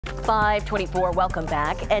5:24, welcome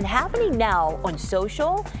back. And happening now on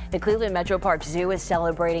social, the Cleveland Metroparks Zoo is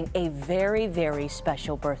celebrating a very, very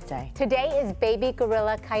special birthday. Today is baby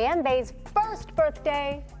gorilla Kayembe's first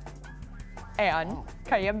birthday. And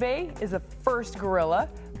Kayembe is the first gorilla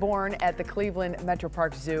born at the Cleveland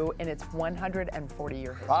Metroparks Zoo in its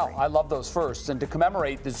 140-year history. Wow, I love those firsts. And to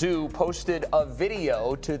commemorate, the zoo posted a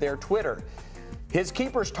video to their Twitter. His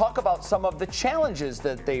keepers talk about some of the challenges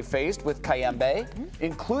that they faced with Kayembe,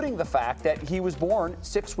 including the fact that he was born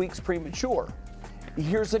 6 weeks premature.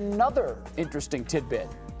 Here's another interesting tidbit.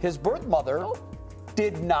 His birth mother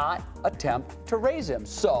did not attempt to raise him.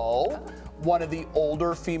 So one of the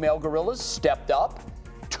older female gorillas stepped up,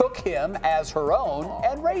 took him as her own,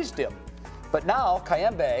 and raised him. But now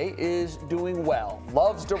Kayembe is doing well,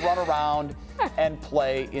 loves to run around and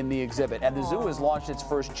play in the exhibit. And the zoo has launched its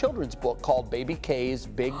first children's book called Baby K's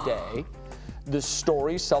Big Day. The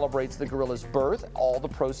story celebrates the gorilla's birth. All the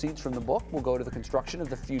proceeds from the book will go to the construction of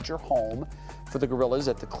the future home for the gorillas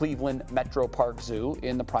at the Cleveland Metroparks Zoo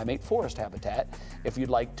in the primate forest habitat. If you'd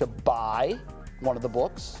like to buy one of the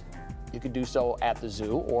books, you can do so at the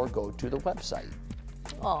zoo or go to the website.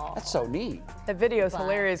 Aww. That's so neat. That video is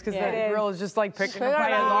hilarious because the girl is just like picking up There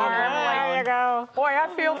my arm. you Like, go. boy,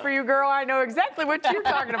 I feel for you, girl. I know exactly what you're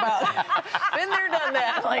talking about. Been there, done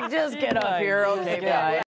that. Like, just get up here. Okay, bye.